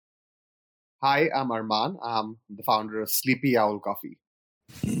Hi, I'm Arman. I'm the founder of Sleepy Owl Coffee.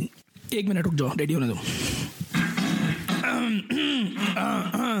 एक minute रुक जाओ, ready होने दो.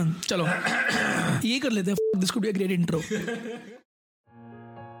 चलो ये कर लेते हैं. This could be a great intro.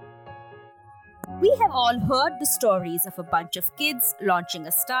 We have all heard the stories of a bunch of kids launching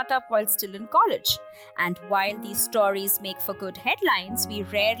a startup while still in college. And while these stories make for good headlines, we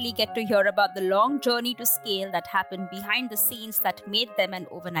rarely get to hear about the long journey to scale that happened behind the scenes that made them an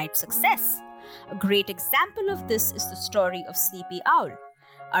overnight success. A great example of this is the story of Sleepy Owl.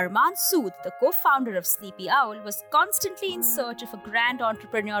 Arman Sood, the co-founder of Sleepy Owl, was constantly in search of a grand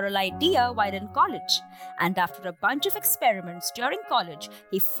entrepreneurial idea while in college. And after a bunch of experiments during college,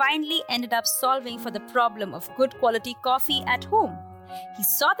 he finally ended up solving for the problem of good quality coffee at home. He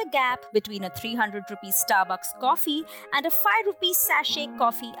saw the gap between a 300 rupee Starbucks coffee and a 5 rupee sachet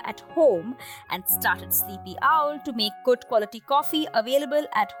coffee at home and started Sleepy Owl to make good quality coffee available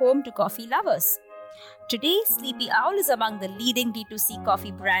at home to coffee lovers. Today, Sleepy Owl is among the leading D2C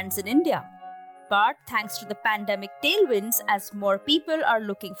coffee brands in India. But thanks to the pandemic tailwinds, as more people are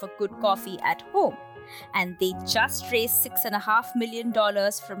looking for good coffee at home. And they just raised $6.5 million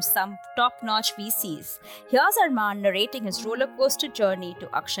from some top-notch VCs. Here's Arman narrating his roller coaster journey to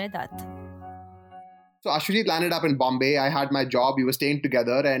Akshay Dutt. So Ashwajit landed up in Bombay. I had my job. We were staying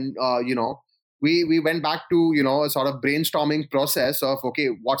together, and we went back to a sort of brainstorming process of, okay,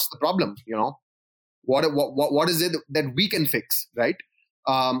 what's the problem? What is it that we can fix, right?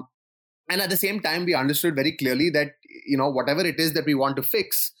 And at the same time, we understood very clearly that whatever it is that we want to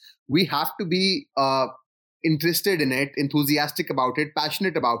fix, we have to be interested in it, enthusiastic about it,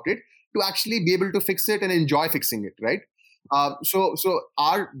 passionate about it, to actually be able to fix it and enjoy fixing it, right? So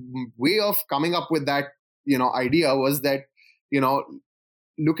our way of coming up with that idea was that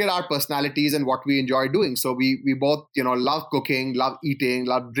look at our personalities and what we enjoy doing. So we both love cooking, love eating,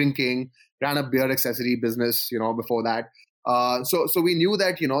 love drinking, ran a beer accessory business before that. So we knew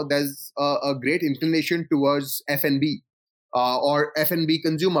that there's a great inclination towards F&B or F&B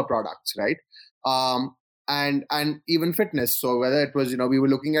consumer products, right? And even fitness. So whether it was we were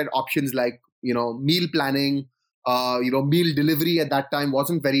looking at options like meal planning, meal delivery at that time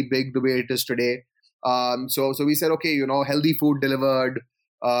wasn't very big the way it is today. So we said, okay, healthy food delivered.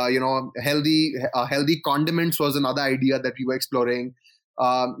 Healthy condiments was another idea that we were exploring.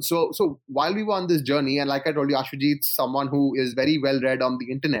 So while we were on this journey, and like I told you, Ashwajit's someone who is very well read on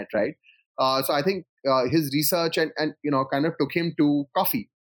the internet, right? So I think his research and kind of took him to coffee,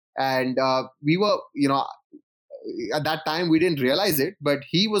 and we were at that time we didn't realize it, but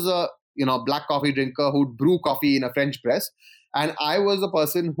he was a black coffee drinker who'd brew coffee in a French press, and I was a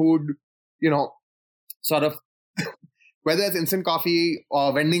person who'd sort of whether it's instant coffee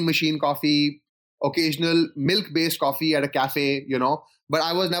or vending machine coffee, occasional milk-based coffee at a cafe, but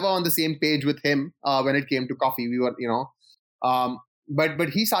I was never on the same page with him when it came to coffee. We were, but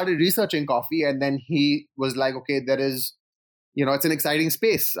he started researching coffee, and then he was like, okay, there is, it's an exciting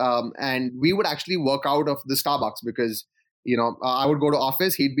space. And we would actually work out of the Starbucks because, I would go to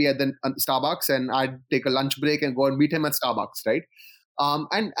office, he'd be at the Starbucks, and I'd take a lunch break and go and meet him at Starbucks, right?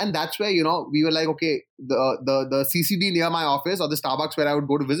 And that's where we were like, okay, the CCD near my office or the Starbucks where I would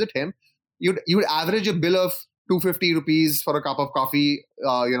go to visit him, you'd average a bill of 250 rupees for a cup of coffee.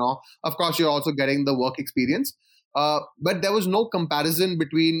 Of course you're also getting the work experience, but there was no comparison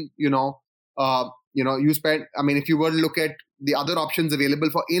between you spend. I mean, if you were to look at the other options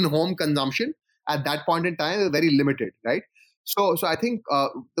available for in-home consumption at that point in time, they're very limited, right? So I think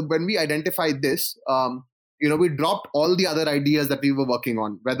when we identified this. We dropped all the other ideas that we were working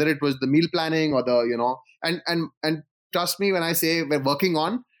on, whether it was the meal planning or the, and trust me when I say we're working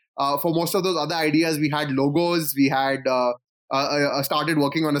on, for most of those other ideas, we had logos, we had started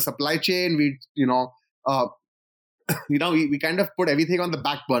working on a supply chain, we kind of put everything on the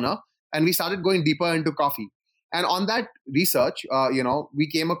back burner and we started going deeper into coffee. And on that research, we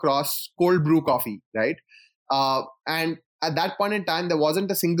came across cold brew coffee, right? And at that point in time, there wasn't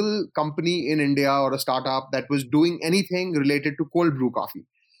a single company in India or a startup that was doing anything related to cold brew coffee.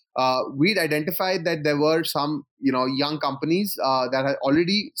 We'd identified that there were some, young companies that had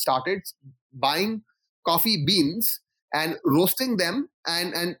already started buying coffee beans and roasting them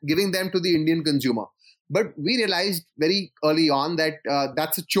and giving them to the Indian consumer. But we realized very early on that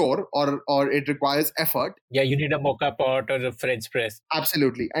that's a chore or it requires effort. Yeah, you need a mocha pot or a French press.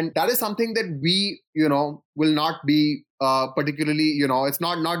 Absolutely. And that is something that we, will not be particularly, it's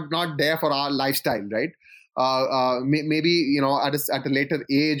not there for our lifestyle, right? Maybe, at a later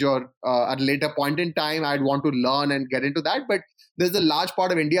age or at a later point in time, I'd want to learn and get into that. But there's a large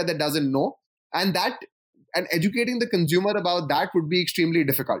part of India that doesn't know. And educating the consumer about that would be extremely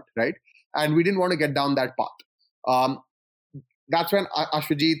difficult, right? and we didn't want to get down that path. That's when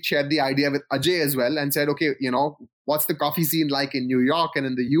Ashwajit shared the idea with Ajay as well and said, okay, what's the coffee scene like in New York and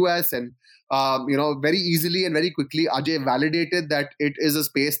in the US? And, very easily and very quickly, Ajay validated that it is a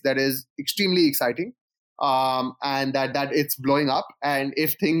space that is extremely exciting, and that it's blowing up. And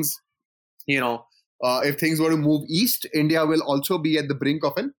if things, if things were to move east, India will also be at the brink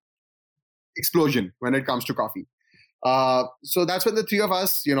of an explosion when it comes to coffee. So that's when the three of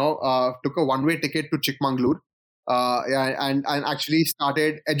us, took a one-way ticket to Chikmagalur. And actually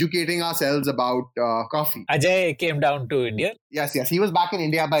started educating ourselves about coffee. Ajay came down to India. Yes. He was back in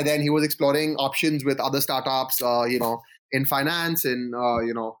India by then. He was exploring options with other startups, in finance, in,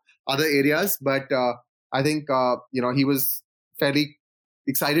 other areas. But I think, he was fairly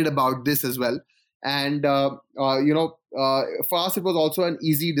excited about this as well. And, for us, it was also an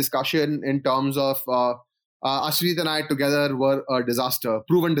easy discussion in terms of Ashwajit and I together were a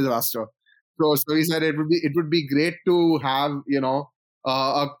proven disaster. So he said it would be great to have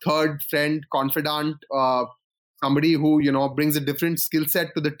a third friend, confidant, somebody who brings a different skill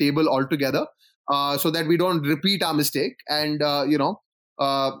set to the table altogether, so that we don't repeat our mistake. And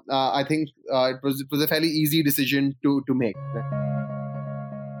I think it was a fairly easy decision to make.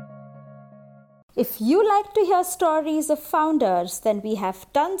 If you like to hear stories of founders, then we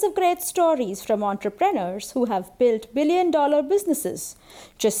have tons of great stories from entrepreneurs who have built billion-dollar businesses.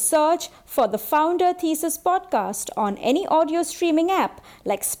 Just search for the Founder Thesis podcast on any audio streaming app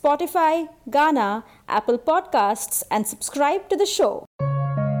like Spotify, Gaana, Apple Podcasts, and subscribe to the show.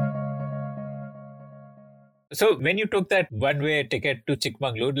 So when you took that one-way ticket to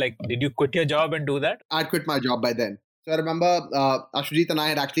Chikmagalur, did you quit your job and do that? I'd quit my job by then. So I remember Ashwajit and I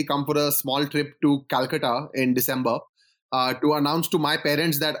had actually come for a small trip to Calcutta in December to announce to my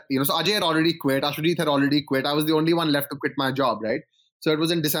parents that, so Ajay had already quit, Ashwajit had already quit. I was the only one left to quit my job, right? So it was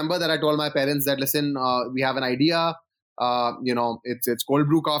in December that I told my parents that, listen, we have an idea. It's cold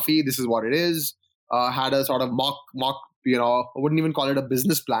brew coffee. This is what it is. Had a sort of mock, I wouldn't even call it a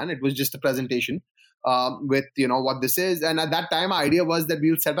business plan. It was just a presentation with, what this is. And at that time, our idea was that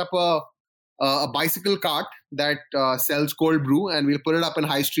we'll set up a bicycle cart that sells cold brew, and we'll put it up in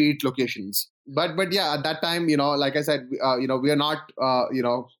high street locations. But yeah, at that time, like I said, we are not,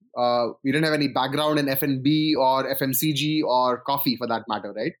 we didn't have any background in F&B or FMCG or coffee for that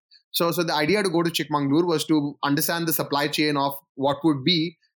matter, right? So the idea to go to Chikmagalur was to understand the supply chain of what would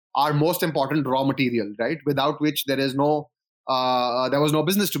be our most important raw material, right? Without which there was no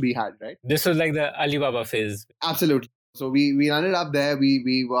business to be had, right? This was like the Alibaba phase. Absolutely. So we ended up there.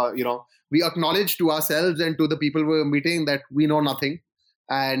 We acknowledged to ourselves and to the people we were meeting that we know nothing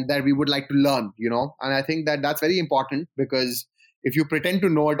and that we would like to learn, And I think that that's very important, because if you pretend to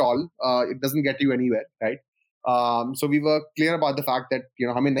know it all, it doesn't get you anywhere, right? So we were clear about the fact that,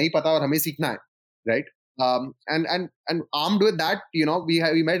 हमें नहीं पता और हमें सीखना है, right? And armed with that,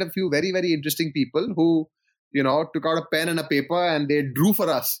 we met a few very, very interesting people who, took out a pen and a paper and they drew for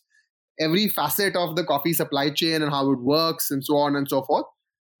us every facet of the coffee supply chain and how it works and so on and so forth.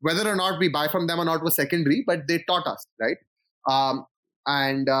 Whether or not we buy from them or not was secondary, but they taught us, right?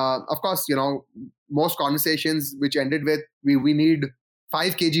 Of course, most conversations which ended with, we need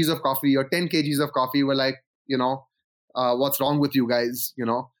 5 kgs of coffee or 10 kgs of coffee were like, what's wrong with you guys,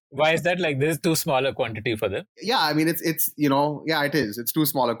 Why is that? This is too small a quantity for them? Yeah, I mean, it's it is. It's too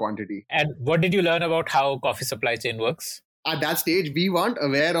small a quantity. And what did you learn about how coffee supply chain works? At that stage, we weren't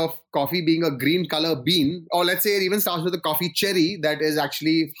aware of coffee being a green color bean, or let's say it even starts with a coffee cherry that is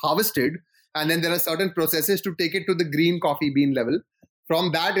actually harvested. And then there are certain processes to take it to the green coffee bean level.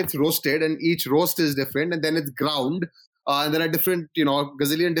 From that, it's roasted, and each roast is different, and then it's ground. And there are different,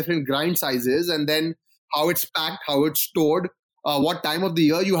 gazillion different grind sizes, and then how it's packed, how it's stored, what time of the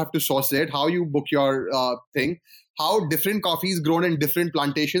year you have to source it, how you book your thing, how different coffees grown in different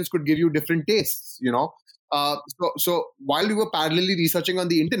plantations could give you different tastes, So while we were parallelly researching on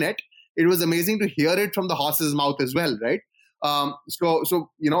the internet, it was amazing to hear it from the horse's mouth as well, right? So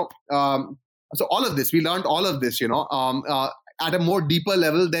all of this, we learned all of this, at a more deeper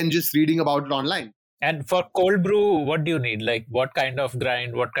level than just reading about it online. And for cold brew, what do you need? What kind of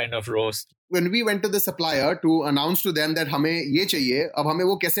grind, what kind of roast? When we went to the supplier to announce to them that हमें ये चाहिए, अब हमें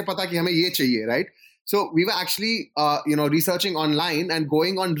वो कैसे पता कि हमें ये चाहिए, right? So we were actually, researching online and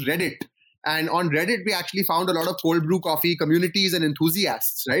going on Reddit. And on Reddit, we actually found a lot of cold brew coffee communities and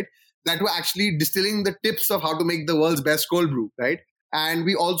enthusiasts, right? That were actually distilling the tips of how to make the world's best cold brew, right? And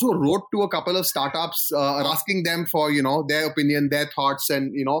we also wrote to a couple of startups asking them for, their opinion, their thoughts,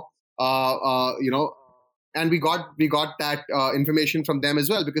 and, and we got that information from them as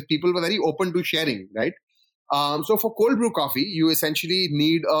well, because people were very open to sharing, right? So for cold brew coffee, you essentially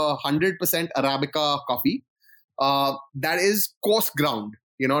need 100% Arabica coffee that is coarse ground,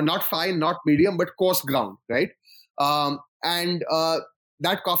 not fine, not medium, but coarse ground, right? And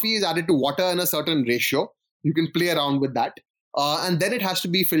that coffee is added to water in a certain ratio. You can play around with that. And then it has to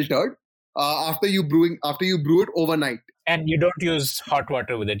be filtered after you brew it overnight. And you don't use hot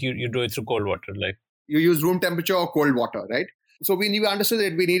water with it. You do it through cold water, like you use room temperature or cold water, right? So we understood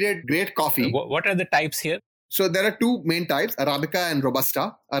that we needed great coffee. What are the types here? So there are two main types, Arabica and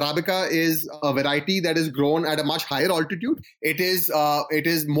Robusta. Arabica is a variety that is grown at a much higher altitude. It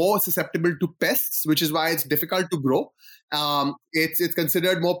is more susceptible to pests, which is why it's difficult to grow. It's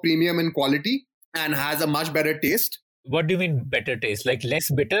considered more premium in quality and has a much better taste. What do you mean better taste? Like less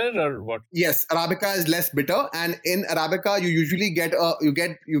bitter or what? Yes, Arabica is less bitter, and in Arabica you usually get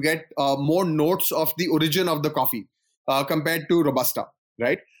more notes of the origin of the coffee compared to Robusta,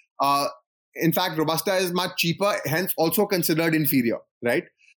 right? In fact, Robusta is much cheaper, hence also considered inferior, right?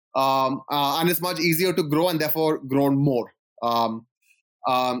 And it's much easier to grow and therefore grown more.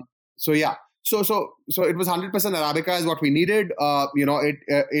 So yeah, so it was 100% Arabica is what we needed.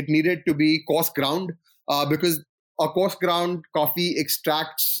 It needed to be coarse ground because a coarse ground coffee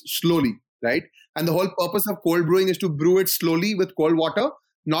extracts slowly, right? And the whole purpose of cold brewing is to brew it slowly with cold water,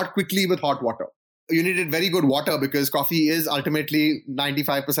 not quickly with hot water. You needed very good water because coffee is ultimately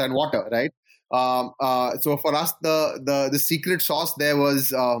 95% water, right? So for us, the secret sauce there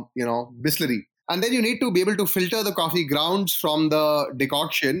was, Bisleri. And then you need to be able to filter the coffee grounds from the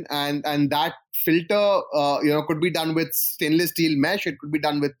decoction. And that filter, could be done with stainless steel mesh. It could be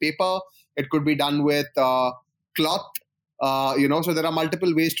done with paper. It could be done with cloth. So there are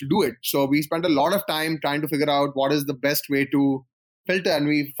multiple ways to do it. So we spent a lot of time trying to figure out what is the best way to filter. And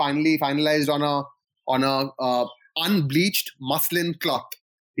we finally finalized on a unbleached muslin cloth.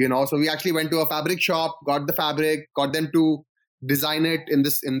 So we actually went to a fabric shop, got the fabric, got them to design it in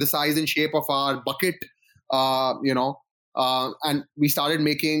the size and shape of our bucket, and we started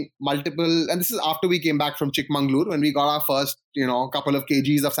making multiple. And this is after we came back from Chikmagalur when we got our first, couple of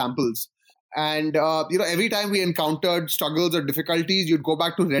kgs of samples. And every time we encountered struggles or difficulties, you'd go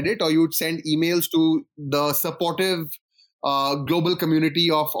back to Reddit or you'd send emails to the supportive global community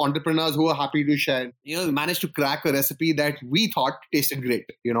of entrepreneurs who are happy to share. We managed to crack a recipe that we thought tasted great.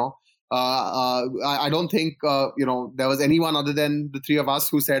 I don't think there was anyone other than the three of us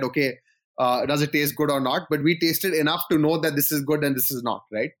who said, okay, does it taste good or not? But we tasted enough to know that this is good and this is not,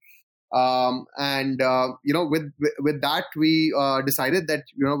 right? With that we decided that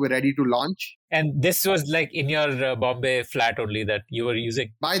we're ready to launch. And this was like in your Bombay flat only that you were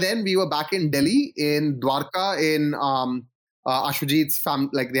using? By then we were back in Delhi, in Dwarka, in Ashwajit's family.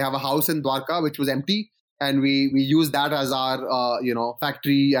 Like they have a house in Dwarka which was empty, and we used that as our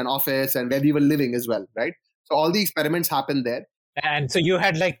factory and office and where we were living as well, right? So all the experiments happened there. And so you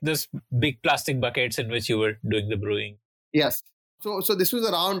had like this big plastic buckets in which you were doing the brewing. Yes. So this was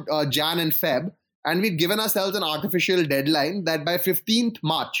around Jan and Feb, and we'd given ourselves an artificial deadline that by 15th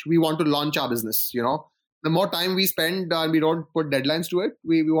March, we want to launch our business. The more time we spend and we don't put deadlines to it,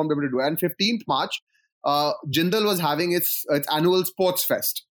 we won't be able to do it. And 15th March, Jindal was having its annual sports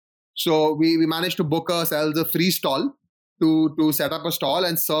fest. So we managed to book ourselves a free stall to set up a stall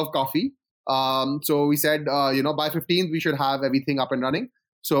and serve coffee. So we said, by 15th, we should have everything up and running.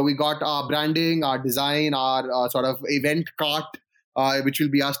 So we got our branding, our design, our sort of event cart, which will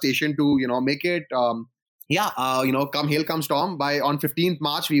be our station to, make it. Come hail, come storm. On 15th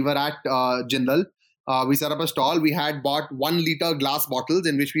March, we were at Jindal. We set up a stall. We had bought 1 liter glass bottles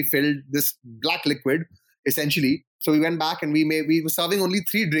in which we filled this black liquid, essentially. So we went back and we were serving only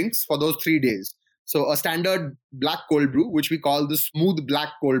 3 drinks for those 3 days. So a standard black cold brew, which we call the smooth black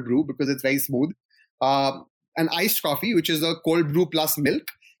cold brew because it's very smooth. An iced coffee, which is a cold brew plus milk,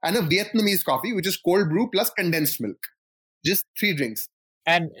 and a Vietnamese coffee, which is cold brew plus condensed milk. Just 3 drinks.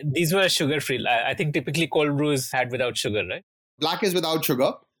 And these were sugar-free. I think typically cold brew is had without sugar, right? Black is without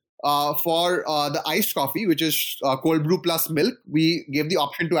sugar. For the iced coffee, which is cold brew plus milk, we gave the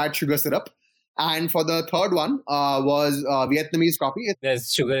option to add sugar syrup. And for the third one was Vietnamese coffee.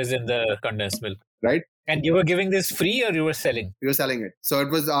 There's sugar is in the condensed milk. Right. And you were giving this free or you were selling? We were selling it. So it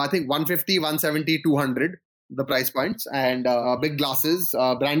was, I think, 150, 170, 200, the price points. And big glasses,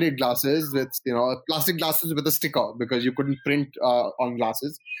 branded glasses with, plastic glasses with a sticker because you couldn't print on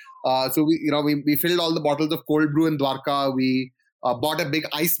glasses. So we filled all the bottles of cold brew in Dwarka. We bought a big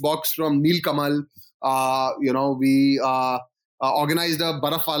ice box from Nilkamal. We organized a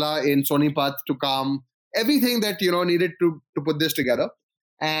barafwala in Sonipat to come. Everything that, needed to put this together.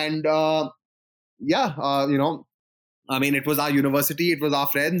 And it was our university. It was our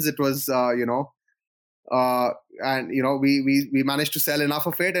friends. It was, And we managed to sell enough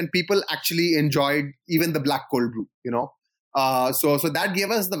of it, and people actually enjoyed even the black cold brew. So that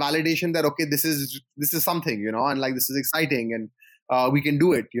gave us the validation that okay, this is something, and like this is exciting, and we can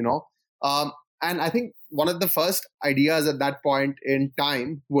do it. And I think one of the first ideas at that point in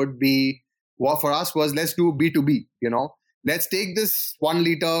time would be, what for us was, let's do B2B. Let's take this 1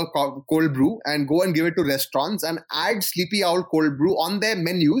 liter cold brew and go and give it to restaurants and add Sleepy Owl cold brew on their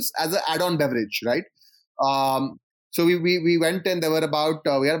menus as an add-on beverage, right? So we went, and there were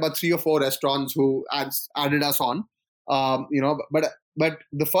we had about 3 or 4 restaurants who added us on. But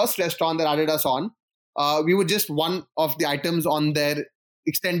the first restaurant that added us on, we were just one of the items on their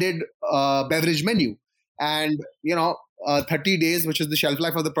extended beverage menu. And 30 days, which is the shelf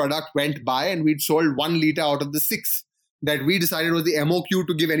life of the product, went by, and we'd sold 1 liter out of the 6 that we decided was the MOQ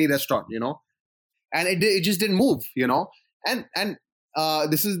to give any restaurant, and it just didn't move, and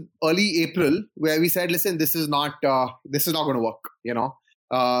this is early April, where we said, listen, this is not going to work,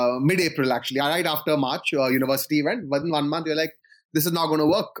 mid-April, actually, right after March university event. But in 1 month, we're like, this is not going to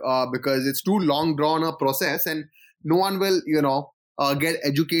work because it's too long drawn a process, and no one will, get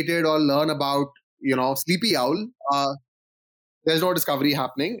educated or learn about, Sleepy Owl. There's no discovery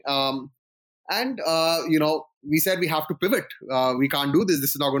happening. And we said we have to pivot. We can't do this.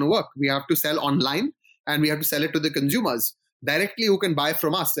 This is not going to work. We have to sell online, and we have to sell it to the consumers directly who can buy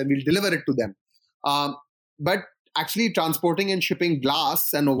from us, and we'll deliver it to them. But actually transporting and shipping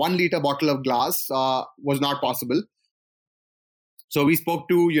glass and a 1 liter bottle of glass was not possible. So we spoke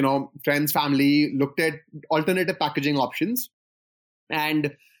to, friends, family, looked at alternative packaging options,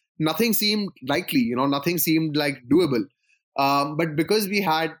 and nothing seemed likely, nothing seemed like doable. But because we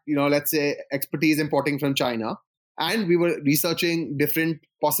had, let's say, expertise importing from China, and we were researching different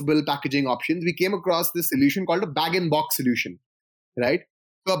possible packaging options, we came across this solution called a bag-in-box solution, right?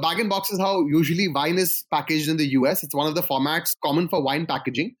 So a bag-in-box is how usually wine is packaged in the US. It's one of the formats common for wine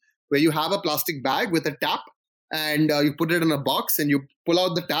packaging, where you have a plastic bag with a tap, and you put it in a box, and you pull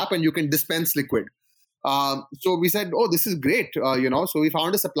out the tap, and you can dispense liquid. So we said, oh, this is great, So we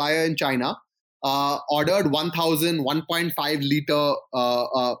found a supplier in China, ordered 1,000 1.5 liter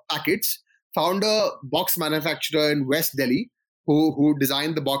packets, found a box manufacturer in West Delhi who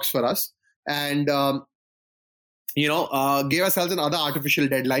designed the box for us, and gave ourselves another artificial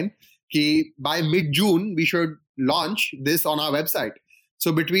deadline. By mid-June, we should launch this on our website.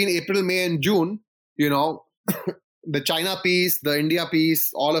 So between April, May, and June, the China piece, the India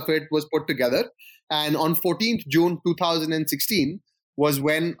piece, all of it was put together. And on 14th June 2016 was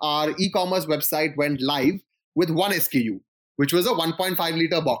when our e-commerce website went live with one SKU, which was a 1.5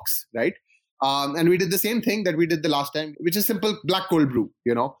 liter box, right? And we did the same thing that we did the last time, which is simple black cold brew,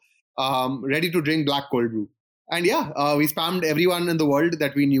 ready to drink black cold brew. And we spammed everyone in the world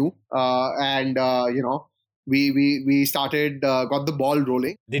that we knew. We started, got the ball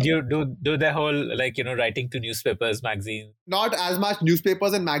rolling. Did you do the whole, writing to newspapers, magazines? Not as much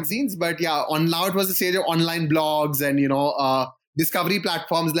newspapers and magazines, but now it was the stage of online blogs and, discovery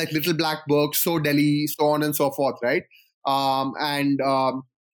platforms like Little Black Book, So Delhi, so on and so forth, right?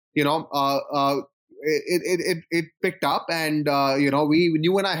 It picked up, and we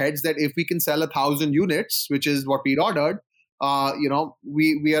knew in our heads that if we can sell 1,000 units, which is what we'd ordered,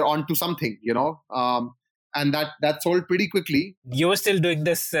 we are on to something, and that sold pretty quickly. You were still doing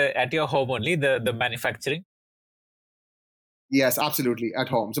this at your home only, the manufacturing? Yes, absolutely, at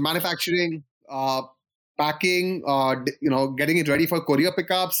home. So manufacturing, packing, getting it ready for courier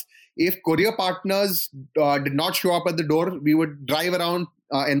pickups. If courier partners did not show up at the door, we would drive around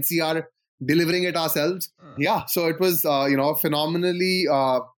NCR delivering it ourselves. Yeah, so it was, phenomenally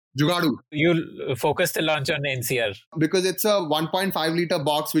jugadu. You focused the launch on NCR? Because it's a 1.5 liter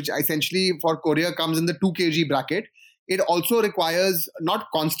box, which essentially for courier comes in the 2 kg bracket. It also requires not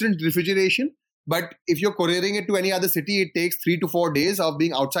constant refrigeration, but if you're couriering it to any other city, it takes 3 to 4 days of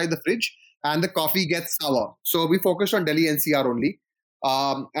being outside the fridge, and the coffee gets sour. So we focused on Delhi NCR only.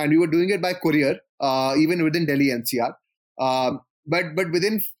 And we were doing it by courier, even within Delhi NCR. But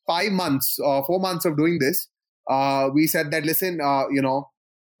within 4 months of doing this, we said that, listen,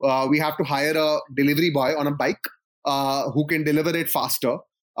 we have to hire a delivery boy on a bike who can deliver it faster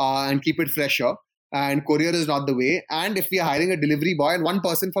and keep it fresher. And courier is not the way. And if we are hiring a delivery boy and one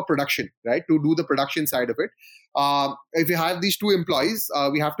person for production, right, to do the production side of it, if we have these 2 employees,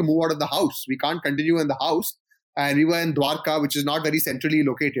 we have to move out of the house. We can't continue in the house. And we were in Dwarka, which is not very centrally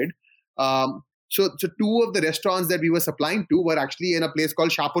located. So 2 of the restaurants that we were supplying to were actually in a place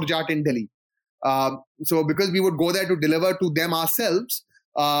called Shapur Jat in Delhi. So because we would go there to deliver to them ourselves,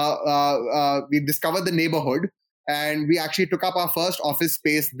 we discovered the neighborhood, and we actually took up our first office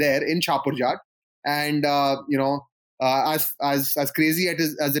space there in Shapur Jat. And as crazy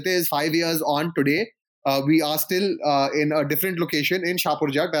as it is, 5 years on today, we are still in a different location in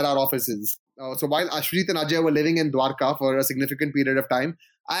Shapurjat where our office is. So while Ashvijit and Ajay were living in Dwarka for a significant period of time,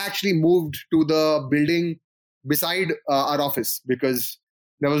 I actually moved to the building beside our office because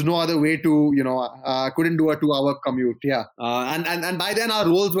there was no other way to, I couldn't do a 2-hour commute. Yeah. And by then our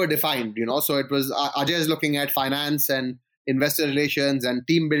roles were defined, so it was Ajay is looking at finance and investor relations and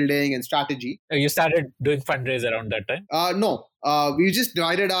team building and strategy. You started doing fundraise around that time? No, we just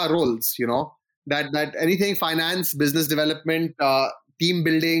divided our roles, that anything finance, business development, team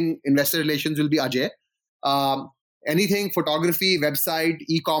building, investor relations will be Ajay. Anything photography, website,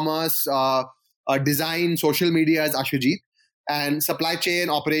 e-commerce, design, social media is Ashvijit. And supply chain,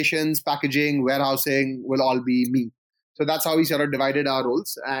 operations, packaging, warehousing will all be me. So that's how we sort of divided our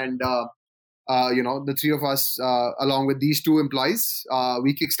roles. And, the three of us, along with these two employees,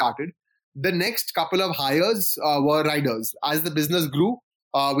 we kickstarted. The next couple of hires were riders. As the business grew,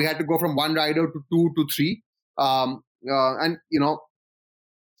 we had to go from 1 rider to 2 to 3.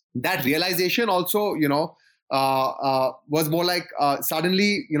 That realization also, was more like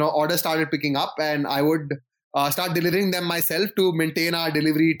suddenly, orders started picking up and I would start delivering them myself to maintain our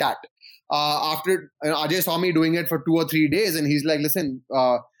delivery tat. After Ajay saw me doing it for 2 or 3 days and he's like, listen,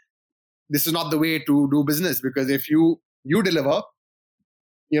 this is not the way to do business, because if you deliver,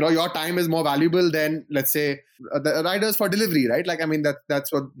 your time is more valuable than, let's say, the riders for delivery, right? Like, I mean,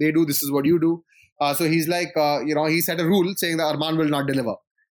 that's what they do. This is what you do. So he's like, he set a rule saying that Arman will not deliver.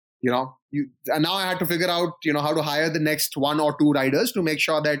 And now I had to figure out, how to hire the next 1 or 2 riders to make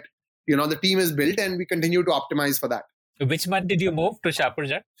sure that, the team is built and we continue to optimize for that. Which month did you move to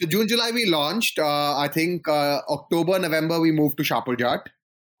Shapurjat? So June, July we launched. I think October, November we moved to Shapurjat.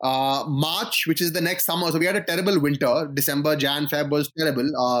 March, which is the next summer. So we had a terrible winter. December, Jan, Feb was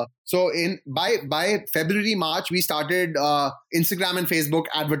terrible. So by February, March, we started Instagram and Facebook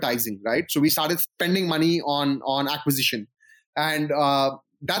advertising, right? So we started spending money on acquisition. And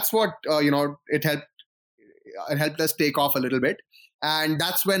that's what, it helped us take off a little bit. And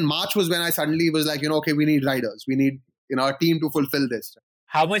that's when March was when I suddenly was like, okay, we need riders. We need, a team to fulfill this.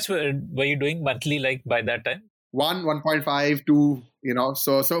 How much were you doing monthly, like by that time? 1.5, 2,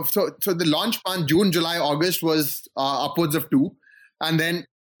 so the launch month, June, July, August was upwards of 2. And then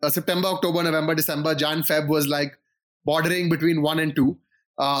September, October, November, December, Jan, Feb was like bordering between 1 and 2.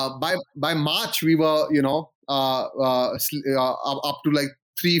 By March, we were, up to like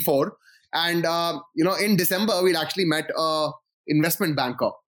 3, 4. And, in December, we'd actually met a investment banker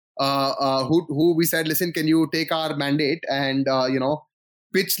who we said, listen, can you take our mandate and,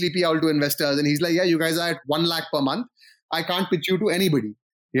 pitch Sleepy Owl to investors? And he's like, yeah, you guys are at 1 lakh per month. I can't pitch you to anybody,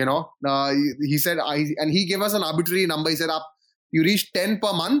 he said, and he gave us an arbitrary number. He said, you reach 10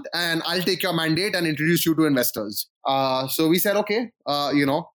 per month and I'll take your mandate and introduce you to investors. So we said, okay, we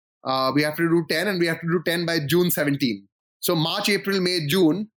have to do 10 and we have to do 10 by June 17. So March, April, May,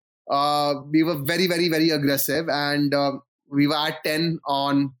 June, we were very, very, very aggressive. And we were at 10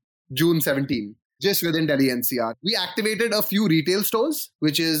 on June 17, just within Delhi NCR. We activated a few retail stores,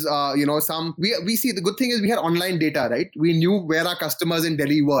 which is, we see the good thing is we had online data, right? We knew where our customers in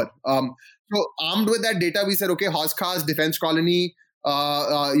Delhi were. So armed with that data, we said, okay, Horse Cars, Defense Colony,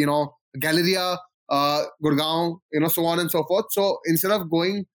 Galleria, Gurgaon, so on and so forth. So instead of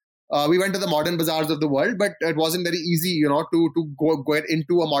going, we went to the modern bazaars of the world, but it wasn't very easy, to go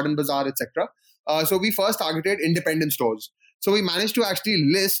into a modern bazaar, etc. So we first targeted independent stores. So we managed to actually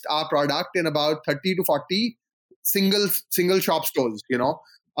list our product in about 30 to 40 single shop stores,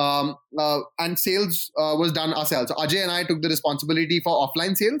 and sales was done ourselves. So Ajay and I took the responsibility for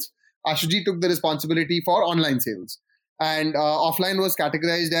offline sales. Ashvijit took the responsibility for online sales. And offline was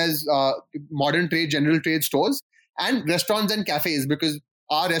categorized as modern trade, general trade stores and restaurants and cafes, because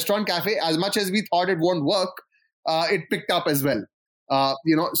our restaurant cafe, as much as we thought it won't work, it picked up as well.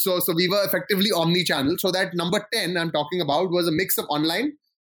 So we were effectively omni-channel. So that number 10 I'm talking about was a mix of online,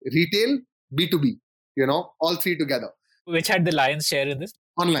 retail, B2B, all three together. Which had the lion's share in this?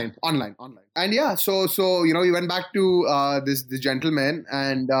 Online. And yeah, so we went back to this gentleman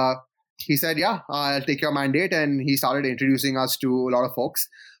and he said, yeah, I'll take your mandate. And he started introducing us to a lot of folks.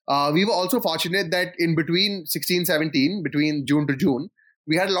 We were also fortunate that in between 16, 17, between June to June,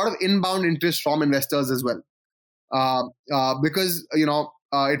 we had a lot of inbound interest from investors as well. Because,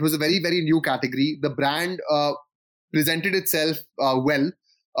 it was a very, very new category. The brand presented itself well,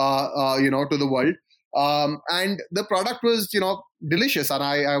 to the world. And the product was, delicious. And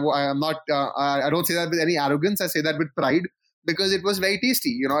I am not, I don't say that with any arrogance. I say that with pride because it was very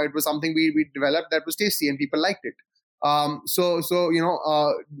tasty. It was something we developed that was tasty and people liked it. Naturally,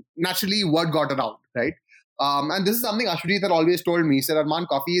 word got around, right? And this is something Ashwajit had always told me. He said, Arman,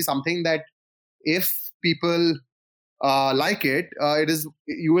 coffee is something that if people like it,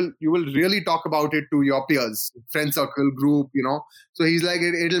 you will really talk about it to your peers, friend circle, group, So he's like,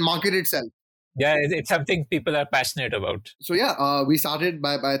 it'll market itself. Yeah, it's something people are passionate about. So yeah, we started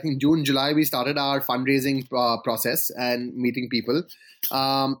by I think June, July, we started our fundraising process and meeting people.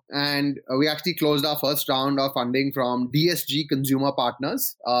 And we actually closed our first round of funding from DSG Consumer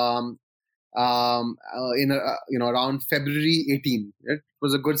Partners around February 18. It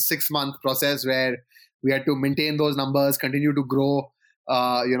was a good 6-month process where we had to maintain those numbers, continue to grow,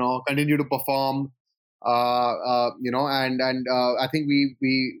 continue to perform. I think we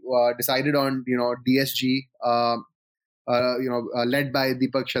decided on DSG, led by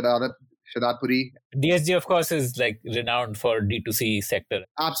Deepak Shadatpuri. DSG, of course, is like renowned for D2C sector.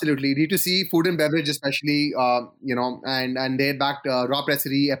 Absolutely, D2C, food and beverage, especially. And they backed Raw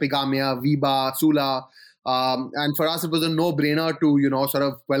Pressery, Epigamia, Viba, Sula, and for us it was a no-brainer to sort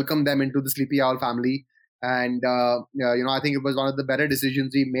of welcome them into the Sleepy Owl family. And I think it was one of the better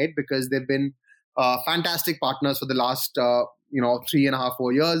decisions we made because they've been fantastic partners for the last 3.5,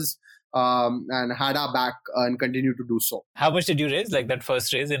 4 years, and had our back and continue to do so. How much did you raise, like that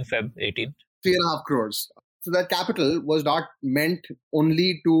first raise in Feb 18? 3.5 crores. So that capital was not meant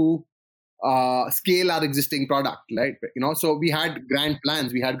only to scale our existing product, right? So we had grand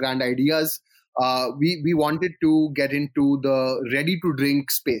plans, we had grand ideas. We wanted to get into the ready-to-drink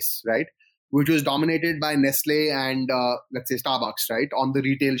space, right? Which was dominated by Nestle and let's say Starbucks, right, on the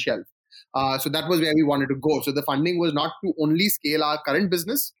retail shelf. So that was where we wanted to go. So the funding was not to only scale our current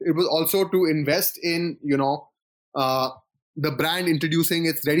business; it was also to invest in the brand introducing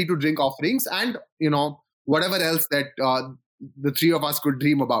its ready-to-drink offerings and whatever else that the three of us could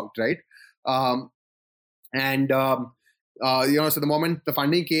dream about, right? So the moment the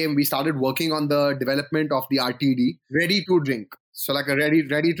funding came, we started working on the development of the RTD, ready-to-drink. So like a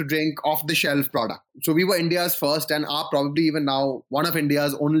ready-to-drink off-the-shelf product. So we were India's first and are probably even now one of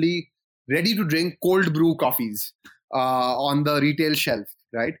India's only ready-to-drink cold brew coffees on the retail shelf,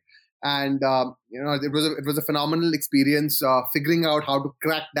 right? And it was a phenomenal experience figuring out how to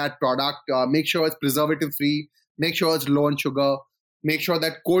crack that product, make sure it's preservative-free, make sure it's low in sugar, make sure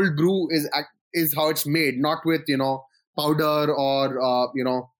that cold brew is how it's made, not with powder or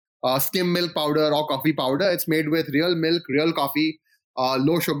skim milk powder or coffee powder. It's made with real milk, real coffee,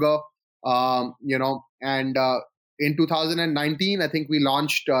 low sugar, and in 2019, I think we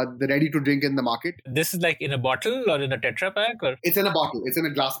launched the ready to drink in the market. This is like in a bottle or in a Tetra Pak? Or? It's in a bottle. It's in a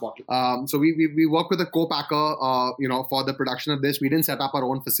glass bottle. So we work with a co-packer, for the production of this. We didn't set up our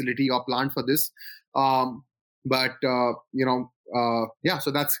own facility or plant for this. So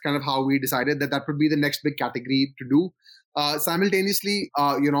that's kind of how we decided that would be the next big category to do. Simultaneously,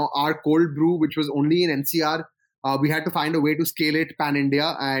 our cold brew, which was only in NCR, we had to find a way to scale it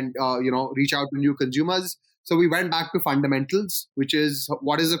pan-India and, reach out to new consumers. So we went back to fundamentals, which is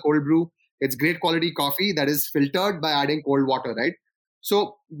what is a cold brew? It's great quality coffee that is filtered by adding cold water, right?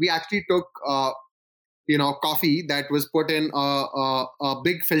 So we actually took, coffee that was put in a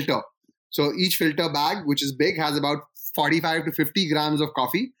big filter. So each filter bag, which is big, has about 45 to 50 grams of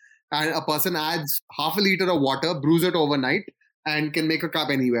coffee. And a person adds half a liter of water, brews it overnight, and can make a cup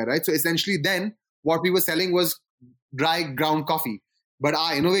anywhere, right? So essentially then what we were selling was dry ground coffee. But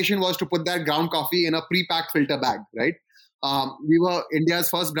our innovation was to put that ground coffee in a pre-packed filter bag, right? We were India's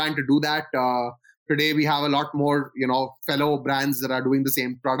first brand to do that. Today we have a lot more, fellow brands that are doing the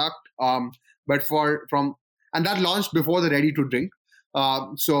same product. And that launched before the ready to drink.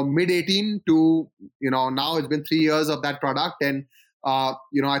 So mid-18 to, now it's been 3 years of that product. And, I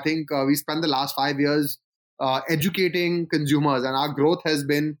think we spent the last 5 years educating consumers, and our growth has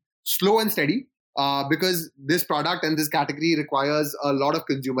been slow and steady because this product and this category requires a lot of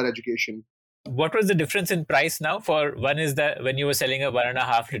consumer education. What was the difference in price now? For one is that when you were selling a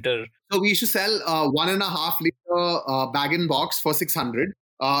 1.5 liter. So we used to sell 1.5 liter bag in box for 600.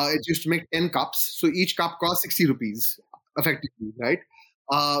 It used to make 10 cups. So each cup cost 60 rupees effectively, right?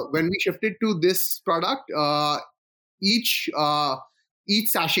 When we shifted to this product, each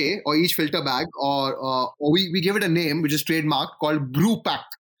sachet or each filter bag, or we give it a name which is trademarked called brew pack,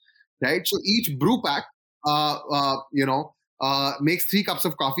 right? So each brew pack, makes 3 cups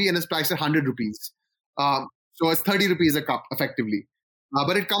of coffee and is priced at 100 rupees. So it's 30 rupees a cup effectively.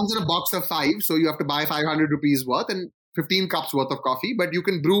 But it comes in a box of 5, so you have to buy 500 rupees worth and 15 cups worth of coffee, but you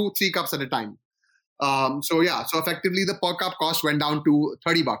can brew 3 cups at a time. So effectively the per cup cost went down to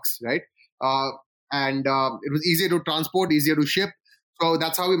 $30, right? And it was easier to transport, easier to ship. So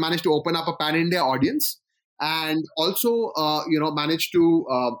that's how we managed to open up a pan-India audience. and also managed to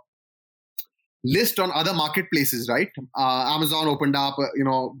list on other marketplaces, right? Amazon opened up,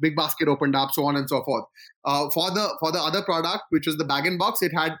 Big Basket opened up, so on and so forth. For the other product, which was the bag-in-box,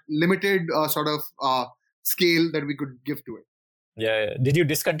 it had limited sort of scale that we could give to it. Yeah. Did you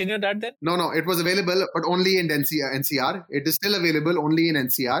discontinue that then? No, it was available, but only in NCR. It is still available only in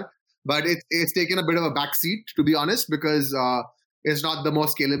NCR, but it's taken a bit of a backseat, to be honest, because it's not the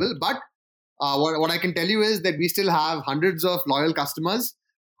most scalable. But what I can tell you is that we still have hundreds of loyal customers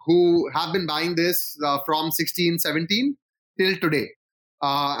who have been buying this from 16, 17 till today,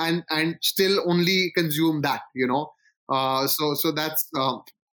 and still only consume that, So that's,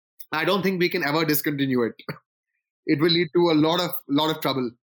 I don't think we can ever discontinue it. It will lead to a lot of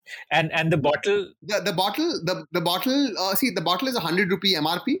trouble. And the bottle? The bottle, see, the bottle is 100 rupee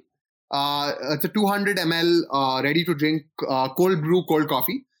MRP. It's a 200 ml ready to drink cold brew, cold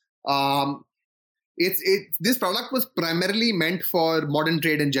coffee. This product was primarily meant for modern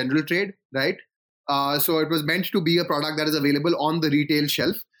trade and general trade, right? So it was meant to be a product that is available on the retail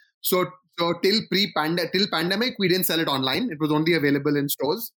shelf. So till pandemic, we didn't sell it online. It was only available in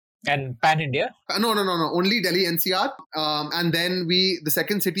stores. And pan India? No. Only Delhi NCR. And then the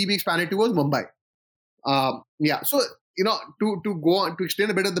second city we expanded to was Mumbai. So to go on to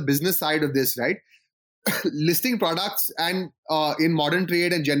explain a bit of the business side of this, right? Listing products and in modern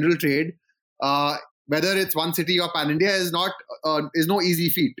trade and general trade, whether it's one city or pan India, is no easy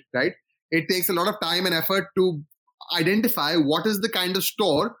feat, right? It takes a lot of time and effort to identify what is the kind of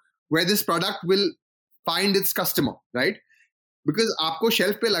store where this product will find its customer, right? Because आपको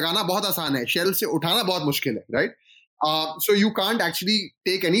shelf पे लगाना बहुत आसान है, shelf से उठाना बहुत मुश्किल है, right? So you can't actually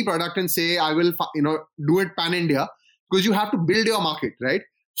take any product and say I will do it pan India, because you have to build your market, right?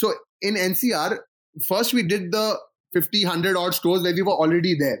 So in NCR, first we did the 50, 100 odd stores where we were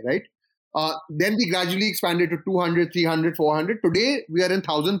already there, right? Then we gradually expanded to 200, 300, 400. Today we are in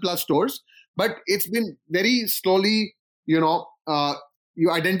 1,000 plus stores, but it's been very slowly,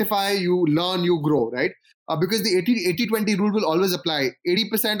 you identify, you learn, you grow, right? Because the 80-20 rule will always apply.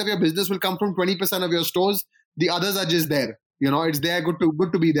 80% of your business will come from 20% of your stores. The others are just there. It's there, good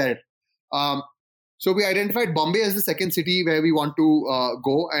to be there. So we identified Bombay as the second city where we want to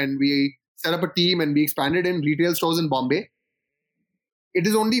go, and we set up a team and we expanded in retail stores in Bombay. It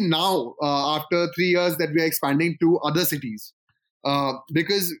is only now, after 3 years, that we are expanding to other cities.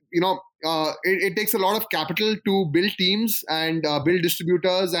 Because, it takes a lot of capital to build teams and build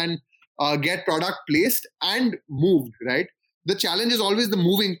distributors and get product placed and moved, right? The challenge is always the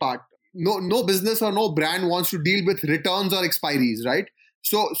moving part. No business or no brand wants to deal with returns or expiries, right?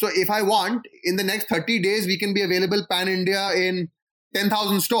 So if I want, in the next 30 days, we can be available pan-India in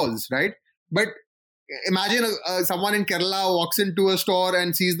 10,000 stores, right? But imagine someone in Kerala walks into a store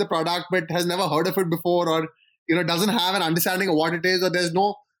and sees the product but has never heard of it before, or doesn't have an understanding of what it is, or there's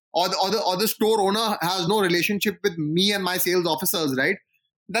no, or the store owner has no relationship with me and my sales officers, right?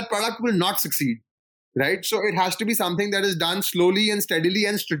 That product will not succeed, right? So it has to be something that is done slowly and steadily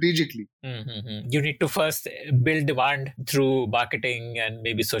and strategically. Mm-hmm. You need to first build demand through marketing and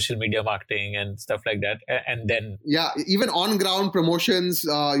maybe social media marketing and stuff like that, and then even on ground promotions,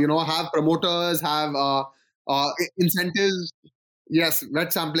 have promoters, have incentives, yes,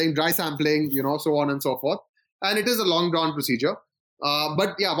 wet sampling, dry sampling, so on and so forth, and it is a long drawn procedure.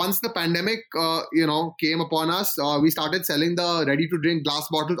 But once the pandemic came upon us, we started selling the ready to drink glass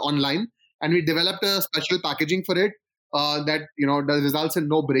bottles online, and we developed a special packaging for it that results in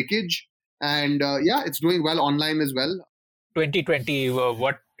no breakage, and it's doing well online as well. 2020,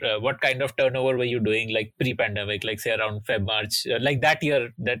 what kind of turnover were you doing, like pre-pandemic, like say around Feb, March, like that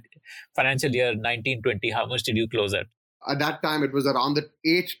year, that financial year 19-20? How much did you close at? At that time, it was around the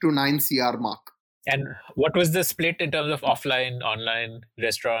 8 to 9 CR mark. And what was the split in terms of offline, online,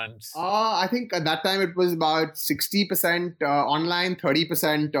 restaurants? I think at that time it was about 60% online,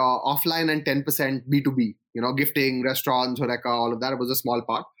 30% offline, and 10% B2B. Gifting, restaurants, Horeca, all of that was a small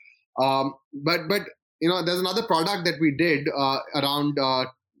part. But there's another product that we did around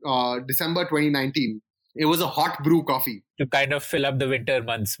December 2019. It was a hot brew coffee. To kind of fill up the winter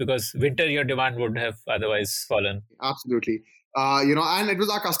months, because winter your demand would have otherwise fallen. Absolutely. And it was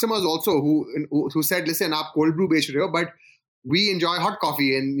our customers also who said, listen, aap cold brew bech rahe ho, but we enjoy hot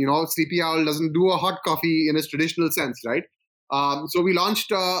coffee, and Sleepy Owl doesn't do a hot coffee in its traditional sense, right? So we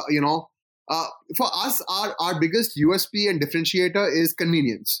launched, for us, our biggest USP and differentiator is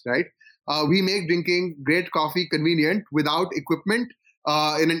convenience, right? We make drinking great coffee convenient without equipment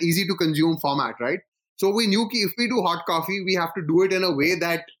in an easy to consume format, right? So we knew that if we do hot coffee, we have to do it in a way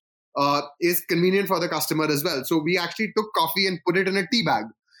that is convenient for the customer as well. So we actually took coffee and put it in a tea bag.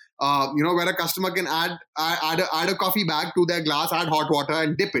 where a customer can add a coffee bag to their glass, add hot water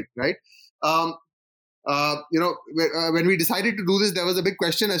and dip it, right? When we decided to do this, there was a big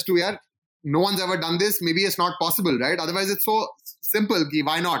question as to, no one's ever done this. Maybe it's not possible, right? Otherwise, it's so simple.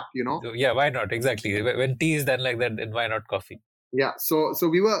 Why not? Yeah, why not? Exactly. When tea is done like that, then why not coffee? Yeah. So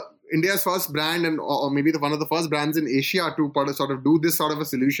we were India's first brand, or maybe one of the first brands in Asia to sort of do this sort of a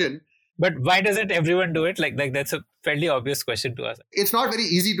solution. But why doesn't everyone do it? Like that's a fairly obvious question to ask. It's not very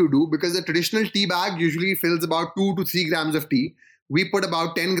easy to do because the traditional tea bag usually fills about 2 to 3 grams of tea. We put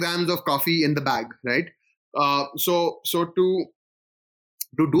about 10 grams of coffee in the bag, right? So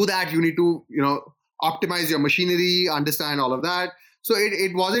to do that, you need to, optimize your machinery, understand all of that. So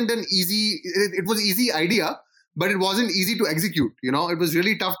it wasn't an easy, it was easy idea, but it wasn't easy to execute. It was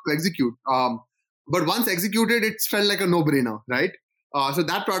really tough to execute. But once executed, it felt like a no-brainer, right? So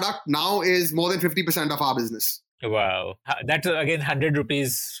that product now is more than 50% of our business. Wow. That's again 100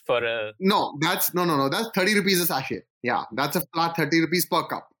 rupees for a... No, that's 30 rupees a sachet. Yeah, that's a flat 30 rupees per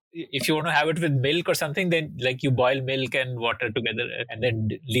cup. If you want to have it with milk or something, then like you boil milk and water together and then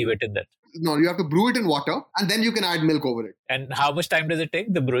leave it in that. No, you have to brew it in water and then you can add milk over it. And how much time does it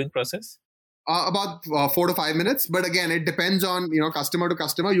take, the brewing process? About 4 to 5 minutes. But again, it depends on, customer to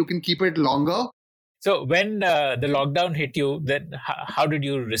customer. You can keep it longer. So when the lockdown hit you, then how did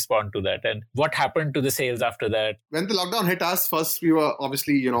you respond to that? And what happened to the sales after that? When the lockdown hit us, first we were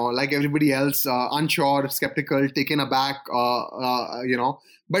obviously, like everybody else, unsure, skeptical, taken aback,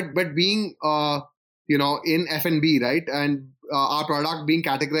 but being, in F&B, right? And our product being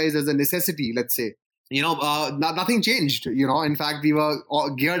categorized as a necessity, let's say, nothing changed, In fact, we were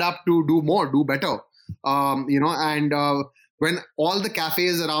geared up to do more, do better, and when all the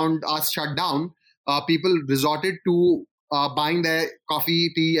cafes around us shut down, people resorted to buying their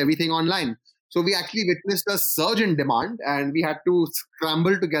coffee, tea, everything online. So we actually witnessed a surge in demand and we had to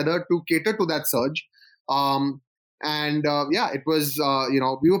scramble together to cater to that surge. It was,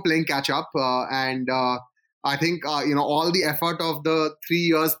 we were playing catch up and I think, all the effort of the 3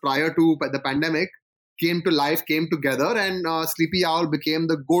 years prior to the pandemic came to life, came together, and Sleepy Owl became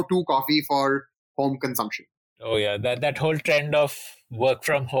the go-to coffee for home consumption. Oh yeah, that whole trend of work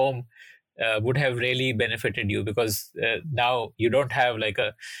from home would have really benefited you because now you don't have like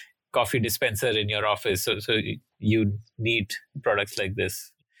a coffee dispenser in your office. So you need products like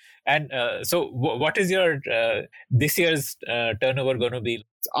this. And so what is your this year's turnover going to be?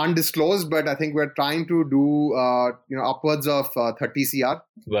 It's undisclosed, but I think we're trying to do upwards of 30 CR.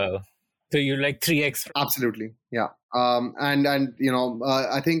 Wow. So you're like 3x. Absolutely. Yeah.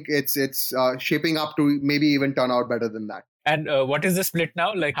 I think it's shaping up to maybe even turn out better than that. And what is the split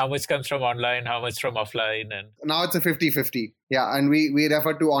now? Like how much comes from online, how much from offline? And now it's a 50-50. Yeah. And we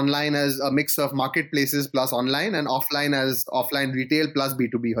refer to online as a mix of marketplaces plus online and offline as offline retail plus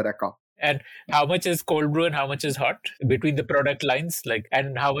B2B Horeca. And how much is cold brew and how much is hot between the product lines?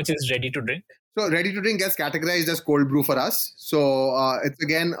 And how much is ready to drink? So ready to drink gets categorized as cold brew for us. So it's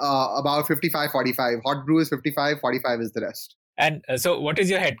again about 55-45. Hot brew is 55, 45 is the rest. And so what is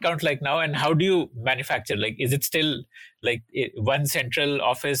your headcount like now and how do you manufacture? Like, is it still like one central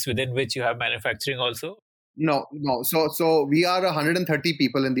office within which you have manufacturing also? No. So we are 130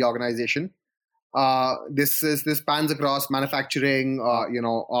 people in the organization. This spans across manufacturing,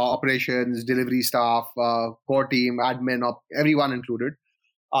 operations, delivery staff, core team, admin, everyone included.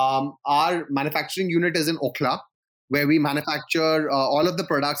 Our manufacturing unit is in Okhla, where we manufacture all of the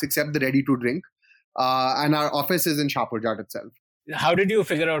products except the ready to drink. And our office is in Shahpur itself. How did you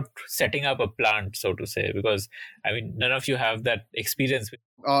figure out setting up a plant, so to say? Because, I mean, none of you have that experience.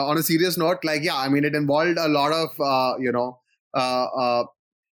 On a serious note, it involved a lot of,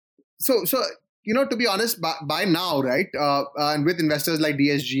 to be honest, by now, right, and with investors like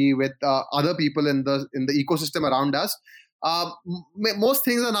DSG, with other people in the ecosystem around us, most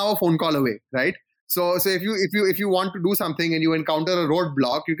things are now a phone call away, right? So if you want to do something and you encounter a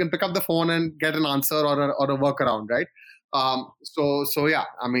roadblock, you can pick up the phone and get an answer or a workaround, right?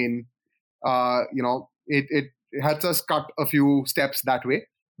 It helps us cut a few steps that way.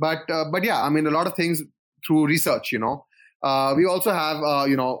 But yeah, a lot of things through research. We also have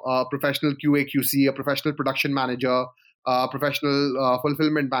a professional QA QC, a professional production manager, a professional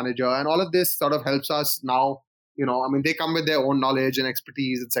fulfillment manager, and all of this sort of helps us now. They come with their own knowledge and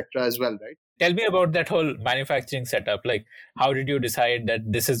expertise, etc. as well, right? Tell me about that whole manufacturing setup. Like, how did you decide that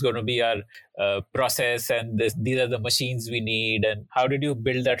this is going to be our process and these are the machines we need? And how did you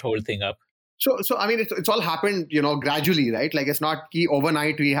build that whole thing up? So it's all happened, gradually, right? Like it's not key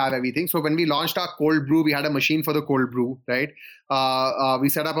overnight we have everything. So when we launched our cold brew, we had a machine for the cold brew, right? We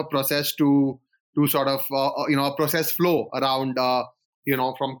set up a process to sort of, a process flow around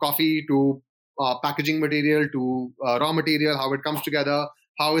from coffee to packaging material to raw material, how it comes together,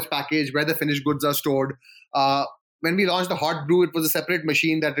 how it's packaged, where the finished goods are stored. When we launched the hot brew, it was a separate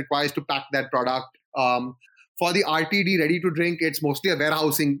machine that requires to pack that product. For the RTD, ready to drink, it's mostly a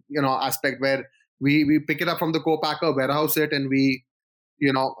warehousing aspect where we pick it up from the co-packer, warehouse it, and we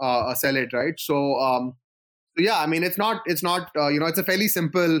sell it, right? So yeah, I mean, it's not it's a fairly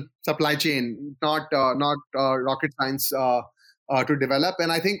simple supply chain, not rocket science to develop.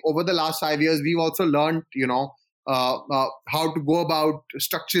 And I think over the last 5 years, we've also learned how to go about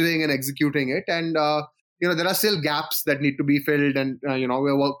structuring and executing it. And there are still gaps that need to be filled, and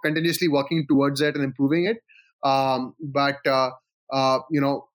we're continuously working towards it and improving it. But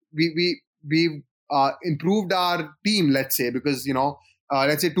we've improved our team, let's say, because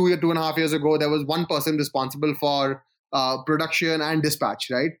let's say 2.5 years ago, there was one person responsible for production and dispatch,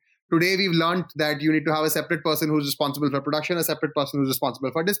 right? Today, we've learned that you need to have a separate person who's responsible for production, a separate person who's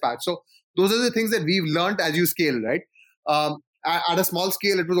responsible for dispatch. So those are the things that we've learned as you scale, right? At a small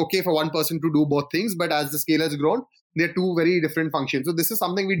scale, it was okay for one person to do both things, but as the scale has grown, they're two very different functions. So this is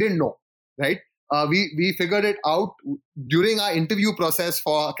something we didn't know, right? We figured it out during our interview process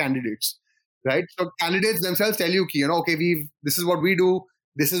for candidates, right? So candidates themselves tell you, okay, this is what we do,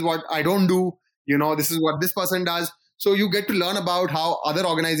 this is what I don't do, this is what this person does. So you get to learn about how other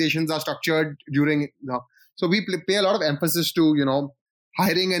organizations are structured during. So we pay a lot of emphasis to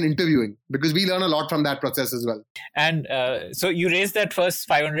hiring and interviewing, because we learn a lot from that process as well. And so you raised that first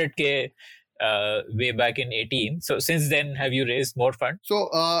 500K way back in 18. So since then, have you raised more funds?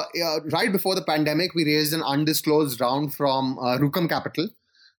 So right before the pandemic, we raised an undisclosed round from Rukam Capital.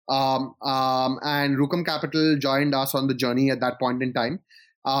 And Rukam Capital joined us on the journey at that point in time.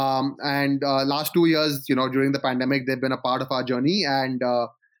 And last 2 years, during the pandemic, they've been a part of our journey. And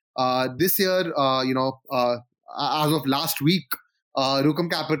this year, as of last week, Rukam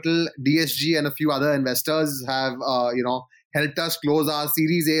Capital, DSG, and a few other investors have, helped us close our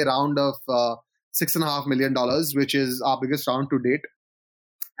Series A round of $6.5 million, which is our biggest round to date.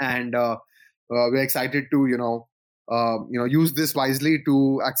 And we're excited to, use this wisely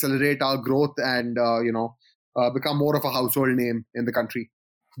to accelerate our growth and, become more of a household name in the country.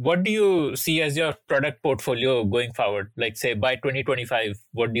 What do you see as your product portfolio going forward? Like, say, by 2025,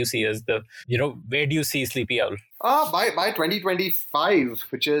 what do you see as where do you see Sleepy Owl? By 2025,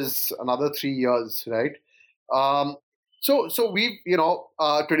 which is another 3 years, right? So we,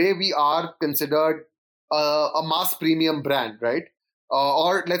 today we are considered a mass premium brand, right?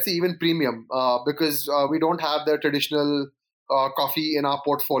 Or let's say even premium, because we don't have the traditional coffee in our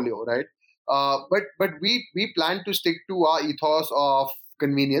portfolio, right? But we plan to stick to our ethos of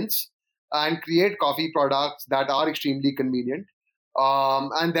convenience and create coffee products that are extremely convenient.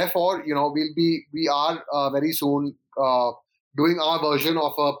 And therefore, we are very soon doing our version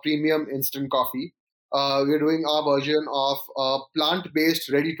of a premium instant coffee. We're doing our version of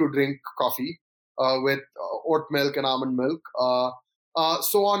plant-based ready-to-drink coffee with oat milk and almond milk,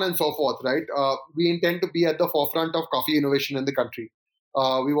 so on and so forth, right? We intend to be at the forefront of coffee innovation in the country.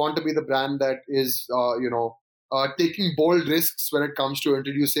 We want to be the brand that is, taking bold risks when it comes to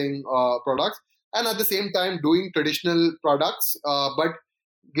introducing products, and at the same time doing traditional products, but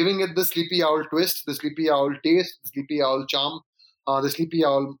giving it the Sleepy Owl twist, the Sleepy Owl taste, the Sleepy Owl charm, the Sleepy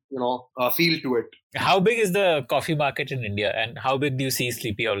Owl, feel to it. How big is the coffee market in India, and how big do you see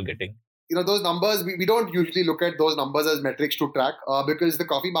Sleepy Owl getting? Those numbers, we don't usually look at those numbers as metrics to track, because the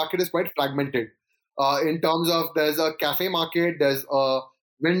coffee market is quite fragmented. In terms of, there's a cafe market, there's a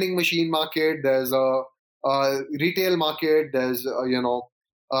vending machine market, there's a retail market, there's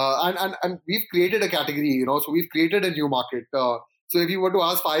and we've created a category, so we've created a new market. So if you were to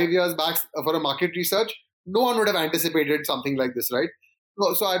ask 5 years back for a market research, no one would have anticipated something like this, right?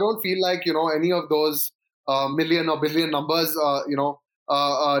 So I don't feel like any of those million or billion numbers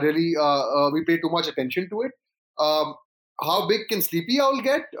really we pay too much attention to it. How big can Sleepy Owl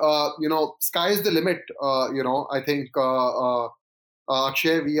get? Sky is the limit. I think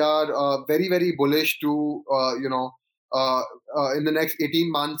Akshay, we are very, very bullish to in the next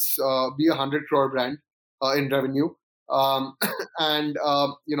 18 months be a 100 crore brand in revenue. And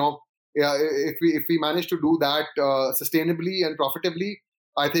if we manage to do that sustainably and profitably,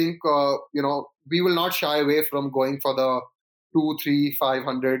 I think we will not shy away from going for the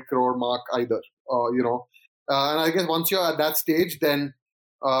 200-500 crore mark either. And I guess once you're at that stage, then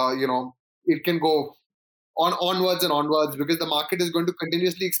it can go onwards and onwards, because the market is going to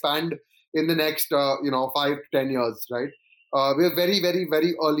continuously expand in the next 5 to 10 years, right? We're very, very,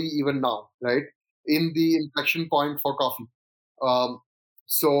 very early even now, right, in the inflection point for coffee.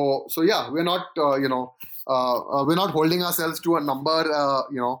 So yeah, we're not we're not holding ourselves to a number.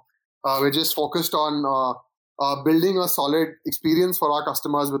 We're just focused on building a solid experience for our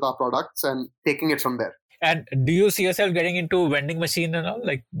customers with our products and taking it from there. And do you see yourself getting into vending machine and all,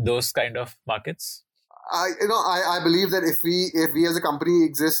 like those kind of markets? I believe that if we as a company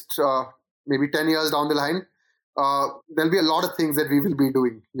exist maybe 10 years down the line, there'll be a lot of things that we will be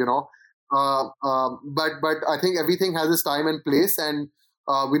doing, but I think everything has its time and place, and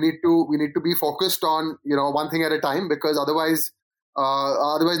we need to be focused on one thing at a time, because otherwise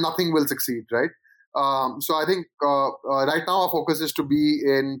nothing will succeed, right? So I think right now our focus is to be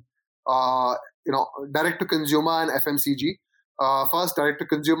in direct to consumer and FMCG. First direct to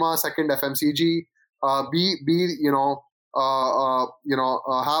consumer, second FMCG. Have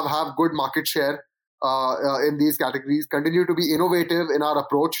good market share in these categories. Continue to be innovative in our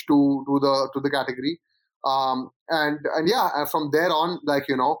approach to the category, and from there on, when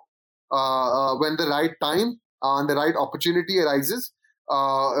the right time and the right opportunity arises,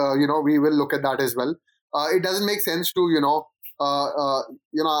 we will look at that as well. It doesn't make sense to we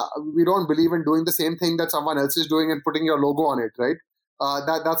don't believe in doing the same thing that someone else is doing and putting your logo on it, right?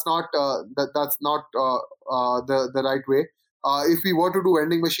 That's not the right way. If we were to do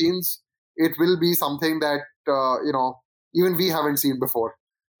vending machines, it will be something that even we haven't seen before.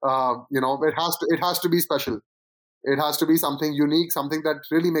 It has to be special. It has to be something unique, something that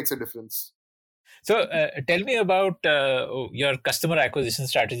really makes a difference. So tell me about your customer acquisition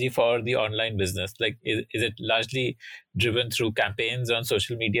strategy for the online business. Like, is it largely driven through campaigns on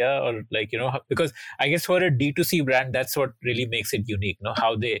social media, or because I guess for a D2C brand, that's what really makes it unique,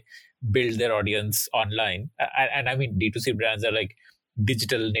 how they build their audience online. And I mean, D2C brands are like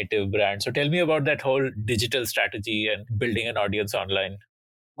digital native brands. So tell me about that whole digital strategy and building an audience online.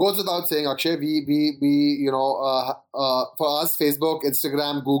 Goes without saying, Akshay, we for us, Facebook,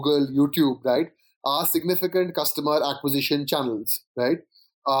 Instagram, Google, YouTube, right, are significant customer acquisition channels, right?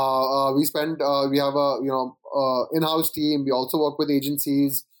 We have a in-house team. We also work with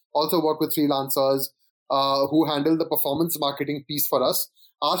agencies, also work with freelancers who handle the performance marketing piece for us.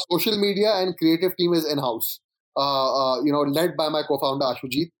 Our social media and creative team is in-house, led by my co-founder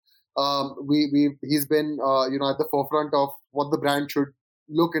Ashujit. He's been at the forefront of what the brand should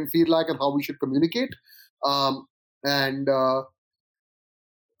look and feel like and how we should communicate. The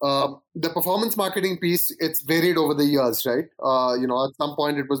performance marketing piece, it's varied over the years, right? At some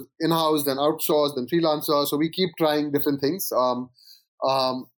point it was in-house, then outsourced, then freelancer. So we keep trying different things.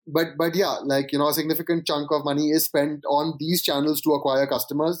 But yeah, a significant chunk of money is spent on these channels to acquire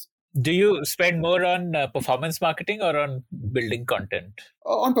customers. Do you spend more on performance marketing or on building content?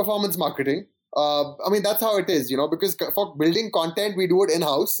 On performance marketing. That's how it is, because for building content, we do it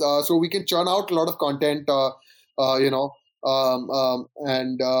in-house. So we can churn out a lot of content,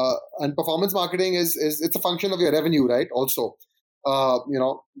 and performance marketing is it's a function of your revenue, right? Also, but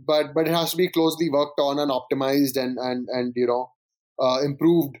it has to be closely worked on and optimized and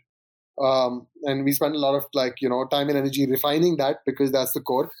improved. And we spend a lot of time and energy refining that, because that's the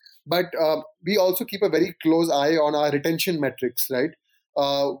core. But we also keep a very close eye on our retention metrics, right?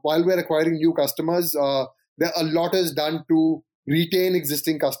 While we're acquiring new customers, there a lot is done to retain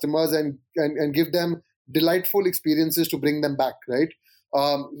existing customers and give them delightful experiences to bring them back, right?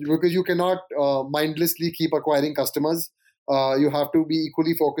 Because you cannot mindlessly keep acquiring customers. You have to be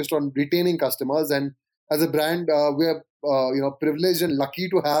equally focused on retaining customers. And as a brand, we're privileged and lucky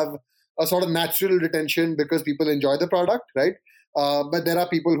to have a sort of natural retention because people enjoy the product, right? But there are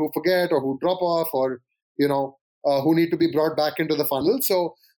people who forget or who drop off or who need to be brought back into the funnel.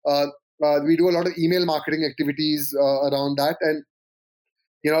 So we do a lot of email marketing activities around that, and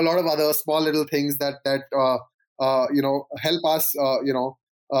a lot of other small little things that help us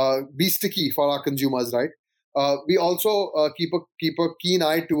be sticky for our consumers, right? We also keep a keen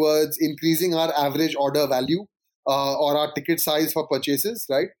eye towards increasing our average order value or our ticket size for purchases,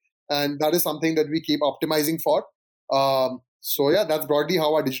 right? And that is something that we keep optimizing for. So yeah, that's broadly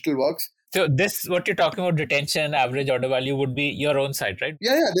how our digital works. So this, what you're talking about, retention, average order value, would be your own site, right?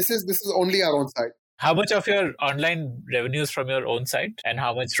 Yeah. This is only our own site. How much of your online revenue is from your own site and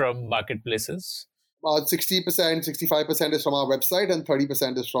how much from marketplaces? 60%, 65% is from our website and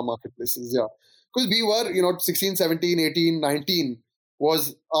 30% is from marketplaces, yeah. Because we were, 16, 17, 18, 19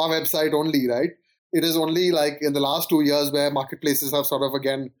 was our website only, right? It is only in the last 2 years where marketplaces have sort of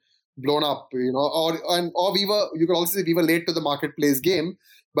again blown up, or you could also say we were late to the marketplace game.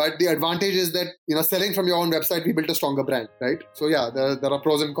 But the advantage is that, selling from your own website, we built a stronger brand, right? So yeah, there are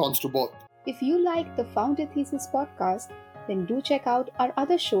pros and cons to both. If you like the Founder Thesis podcast, then do check out our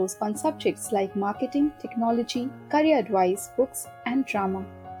other shows on subjects like marketing, technology, career advice, books, and drama.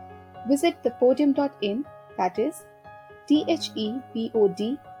 Visit thepodium.in, that is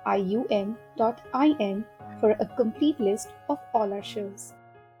thepodium.in, for a complete list of all our shows.